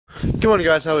Good morning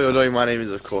guys, how are you all doing? My name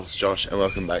is of course Josh and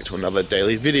welcome back to another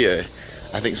daily video.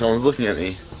 I think someone's looking at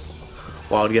me.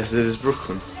 Wild guess it is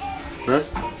Brooklyn. No?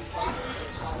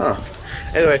 Oh.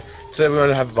 Anyway, today we're going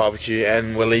to have a barbecue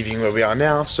and we're leaving where we are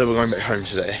now, so we're going back home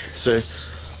today. So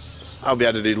I'll be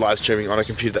able to do live streaming on a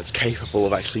computer that's capable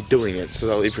of actually doing it, so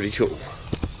that'll be pretty cool.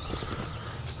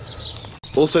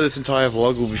 Also, this entire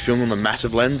vlog will be filmed on a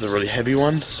massive lens, a really heavy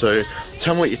one, so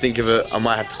tell me what you think of it. I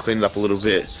might have to clean it up a little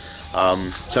bit. Tell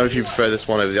me if you prefer this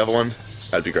one over the other one,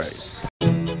 that'd be great.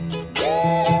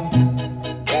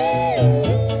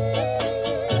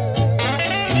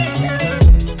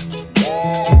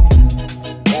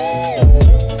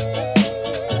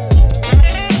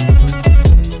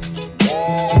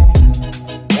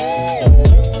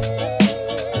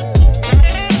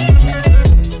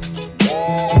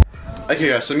 Okay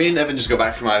guys, so me and Evan just got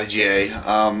back from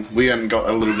ITGA. We haven't got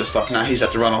a little bit of stuff now. He's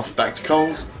had to run off back to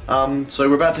Coles. So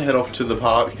we're about to head off to the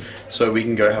park so we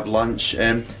can go have lunch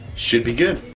and should be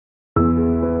good. En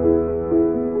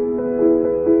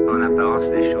apparence,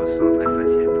 les choses sont très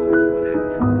faciles pour vous. Vous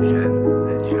êtes jeune, vous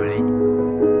êtes jolie.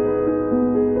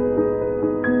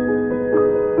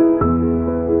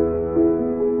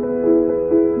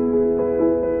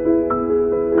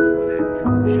 Vous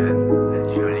êtes jeune, vous êtes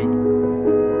jolie.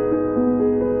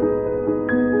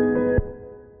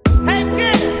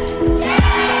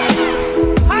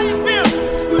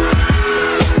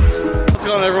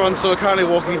 Everyone, so we're currently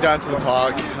walking down to the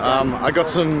park. I got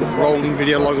some rolling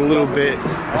video log a little bit.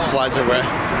 This flies everywhere.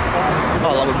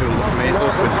 Oh, a lot of people look at me, it's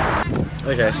awkward.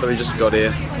 Okay, so we just got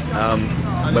here.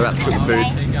 We're about to cook the food.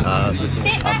 This is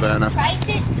our burner.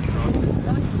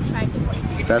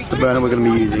 That's the burner we're going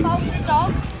to be using.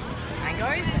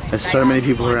 There's so many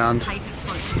people around.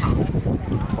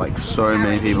 Like, so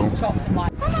many people.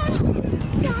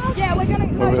 Yeah, we're gonna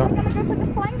go put the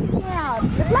blanket down.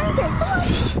 The blanket!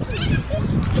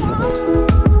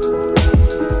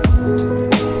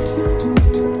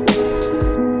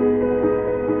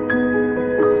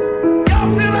 Y'all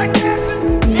feel like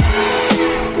dancing?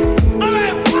 Yeah!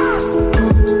 Alright, 1,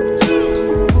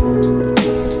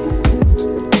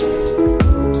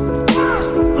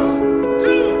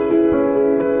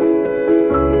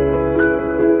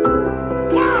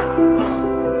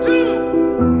 2.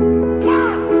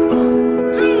 1, 2.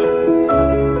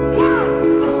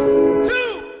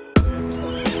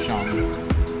 1,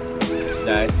 2.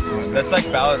 Nice. That's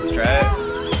like balanced, right?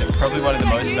 It's probably one of the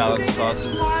most balanced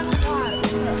classes.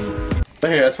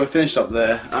 Okay guys, we're finished up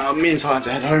there. Me and Ty have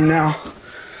to head home now.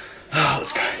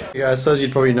 Let's go. Okay guys, so as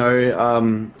you'd probably know,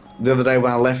 the other day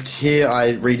when I left here,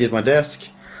 I redid my desk.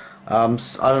 I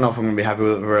don't know if I'm going to be happy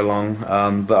with it for very long,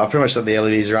 but I pretty much set the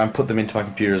LEDs around, put them into my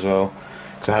computer as well,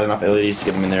 because I had enough LEDs to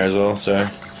get them in there as well, so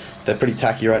they're pretty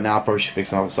tacky right now. I probably should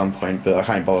fix them up at some point, but I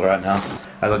can't bother right now,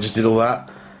 as I just did all that.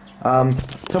 Tell me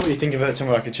what you think of it, tell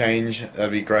me what I could change,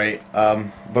 that'd be great.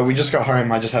 But we just got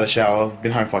home, I just had a shower, I've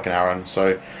been home for like an hour and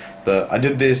so, but I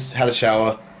did this, had a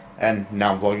shower, and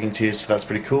now I'm vlogging to you, so that's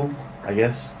pretty cool, I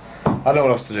guess. I don't know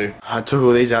what else to do. I took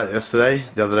all these out yesterday,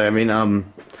 the other day I mean,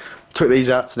 took these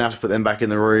out, so now I have to put them back in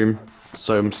the room,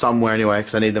 so somewhere anyway,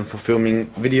 because I need them for filming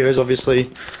videos obviously.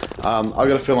 I've got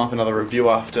to film up another review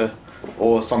after,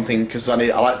 or something, because I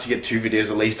like to get 2 videos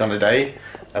at least on a day.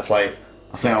 That's like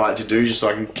a thing I like to do just so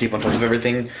I can keep on top of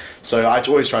everything. So I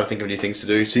always try to think of new things to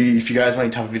do. So if you guys want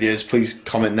any type of videos, please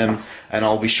comment them and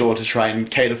I'll be sure to try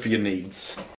and cater for your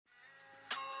needs.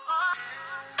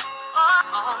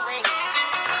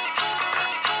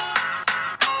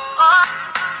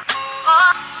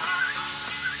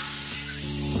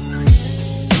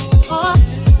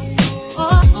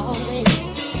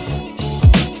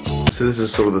 So this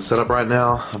is sort of the setup right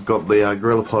now. I've got the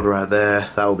Gorilla Pod right there.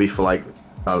 That will be for like,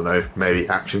 I don't know, maybe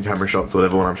action camera shots or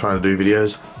whatever when I'm trying to do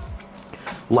videos.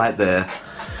 Light there.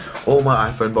 All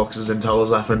my iPhone boxes, Intel's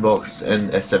iPhone box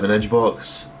and S7 Edge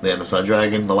box. The MSI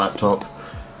Dragon, the laptop.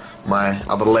 My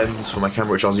other lens for my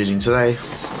camera which I was using today.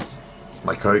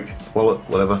 My Coke, wallet,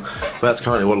 whatever. But that's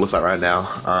currently what it looks like right now.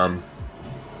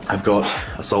 I've got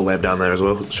a sol lamp down there as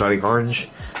well, shining orange.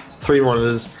 3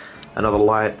 monitors. Another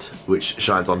light which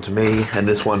shines onto me, and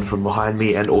this one from behind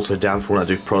me, and also down for when I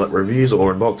do product reviews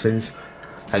or unboxings,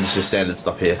 and just the standard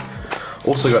stuff here.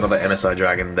 Also got another MSI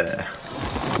Dragon there,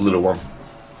 little one.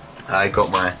 I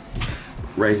got my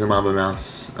Razer Marble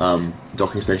mouse,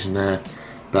 docking station there,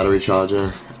 battery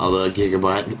charger, other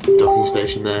Gigabyte docking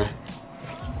station there,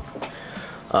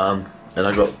 and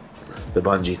I got the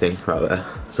bungee thing right there.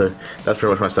 So that's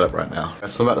pretty much my setup right now.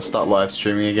 So I'm about to start live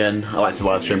streaming again. I like to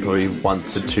live stream probably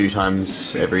once to 2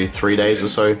 times every 3 days or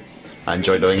so. I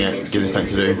enjoy doing it, it gives me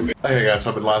something to do. Okay guys, so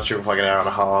I've been live streaming for like an hour and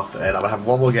a half, and I'm gonna have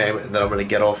one more game, and then I'm gonna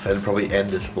get off and probably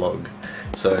end this vlog.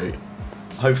 So,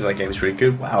 hopefully that game is pretty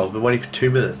good. Wow, I've been waiting for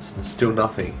 2 minutes and still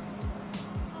nothing.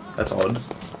 That's odd.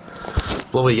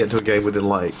 Normally you get to a game within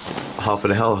like half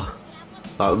an hour.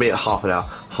 Half an hour.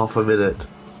 Half a minute.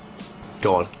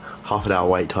 God, half an hour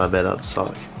wait time, man, that'd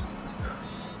suck.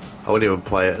 I wouldn't even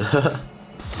play it.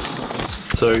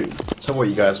 So, tell me what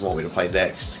you guys want me to play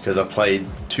next, because I've played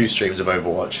 2 streams of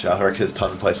Overwatch. I reckon it's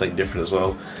time to play something different as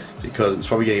well, because it's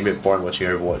probably getting a bit boring watching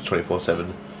Overwatch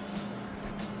 24/7.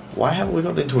 Why haven't we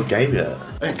gotten into a game yet?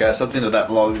 Okay guys, that's the end of that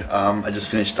vlog. I just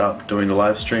finished up doing the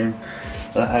live stream.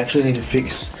 I actually need to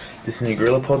fix this new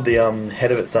GorillaPod. The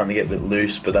head of it's starting to get a bit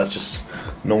loose, but that's just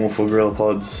normal for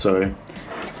GorillaPods, so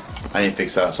I need to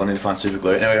fix that, so I need to find super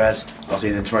glue. Anyway guys, I'll see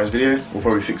you in tomorrow's video. We'll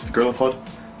probably fix the GorillaPod.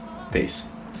 Peace.